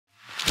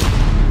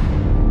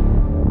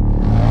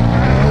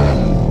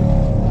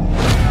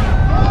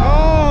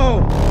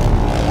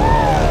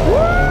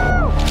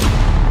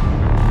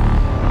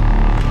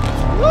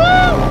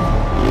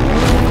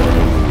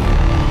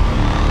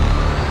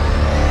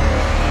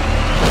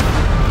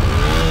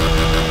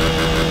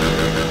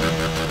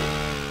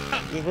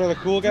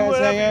cool guys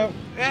hang out?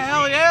 Yeah,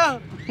 hell yeah.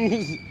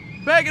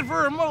 Begging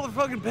for a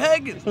motherfucking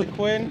pegging. The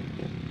Quinn,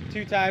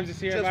 2 times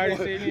this year. I've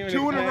already seen you.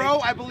 2 in a row.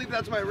 I believe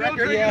that's my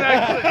record.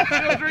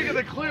 Still drinking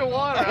the clear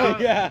water.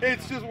 Yeah.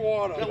 It's just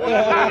water.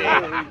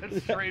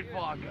 It's straight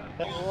vodka.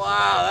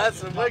 Wow,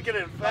 that's wicked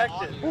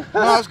infected. No,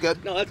 that's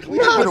good. No, that's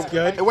clean. That's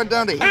good. It went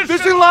down to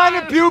fishing line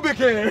and pubic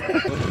hair.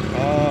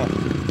 Oh,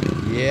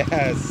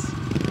 yes.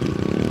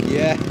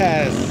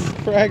 Yes.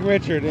 Craig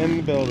Richard in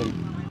the building.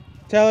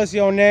 Tell us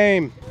your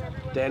name.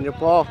 Daniel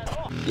Paul.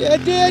 You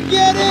did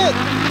get it!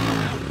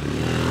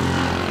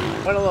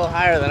 Went a little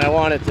higher than I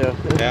wanted to.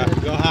 Yeah,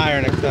 go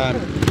higher next time.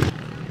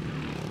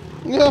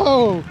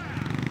 No!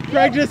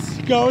 Craig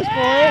just goes for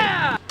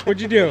it.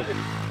 What'd you do?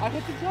 I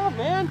hit the job,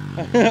 man.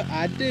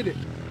 I did it.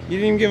 You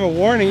didn't even give a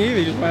warning either.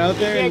 You just went out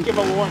there. You can't give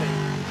a warning.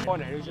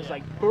 It was just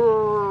like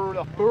brrr,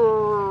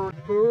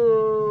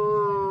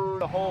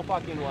 the whole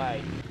fucking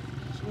way.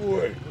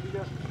 What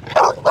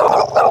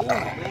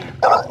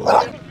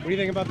do you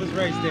think about this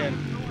race, Dan?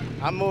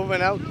 I'm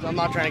moving out. I'm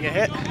not trying to get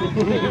hit.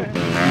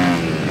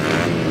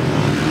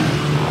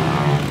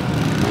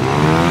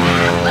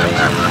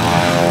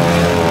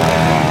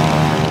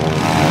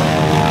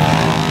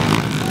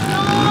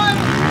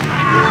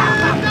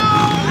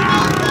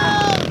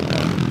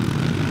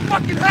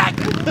 Fucking heck!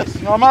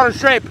 No, I'm out of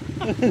shape.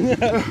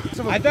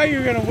 I thought you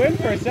were gonna win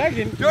for a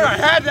second. Dude, I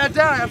had that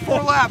down. I had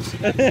 4 laps.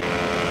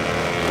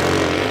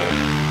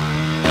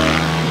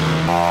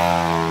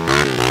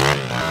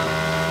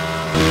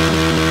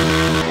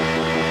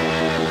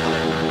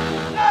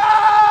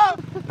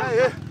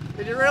 Hey,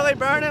 did you really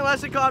burn it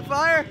unless it caught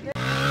fire?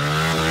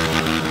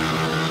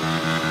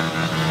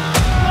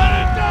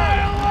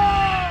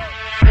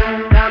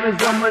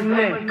 Diamonds on my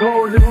neck,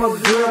 gold in my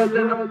girl,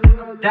 and I'm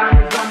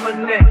diamonds on my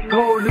neck,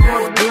 gold in my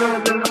girl,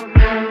 and I'm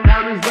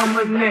diamonds on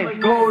my neck,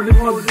 gold in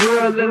my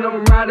girl, and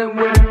I'm riding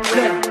with a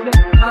check.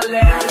 Holla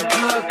at the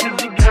plug, cause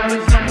you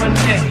diamonds on my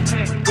neck,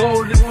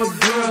 gold in my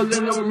girl,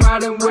 and I'm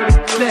riding with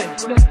a check.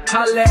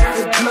 Holla at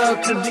the plug,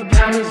 cause you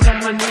diamonds on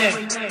my neck,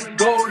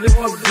 gold in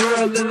my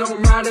girl, and I'm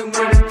riding with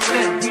a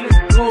check.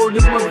 Gold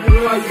in my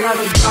girl, I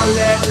gotta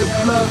holla at the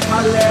plug,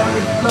 holla at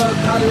the plug,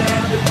 holla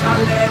at the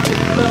plug,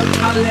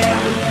 holla at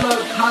the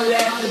plug, holla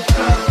at the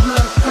plug,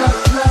 plug, plug,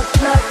 plug,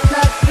 plug,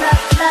 plug, plug,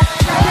 plug,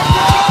 plug.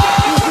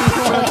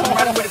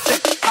 Riding with a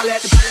check, holla at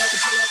the plug.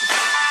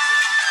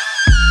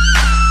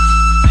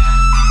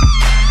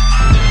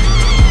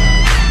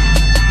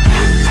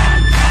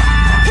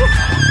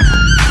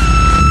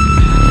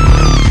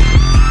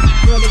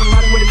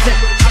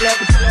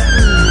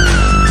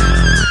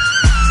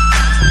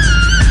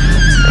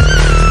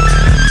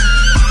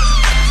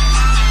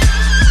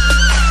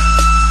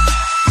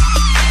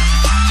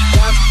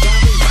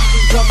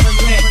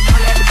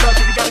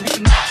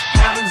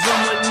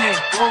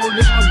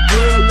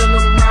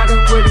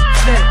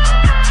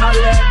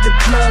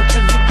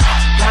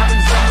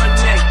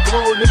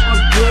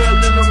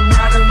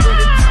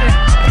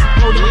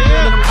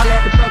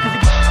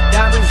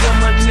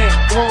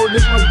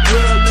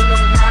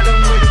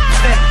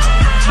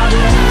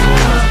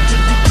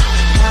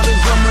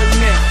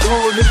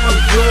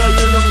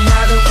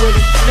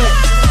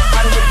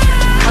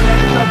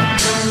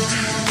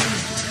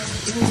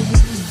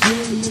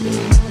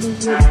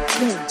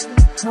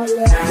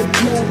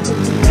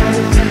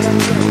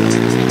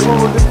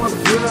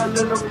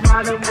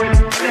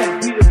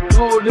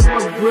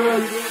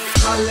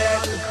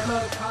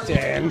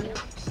 Dan,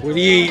 what are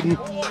you eating?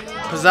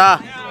 Huzzah.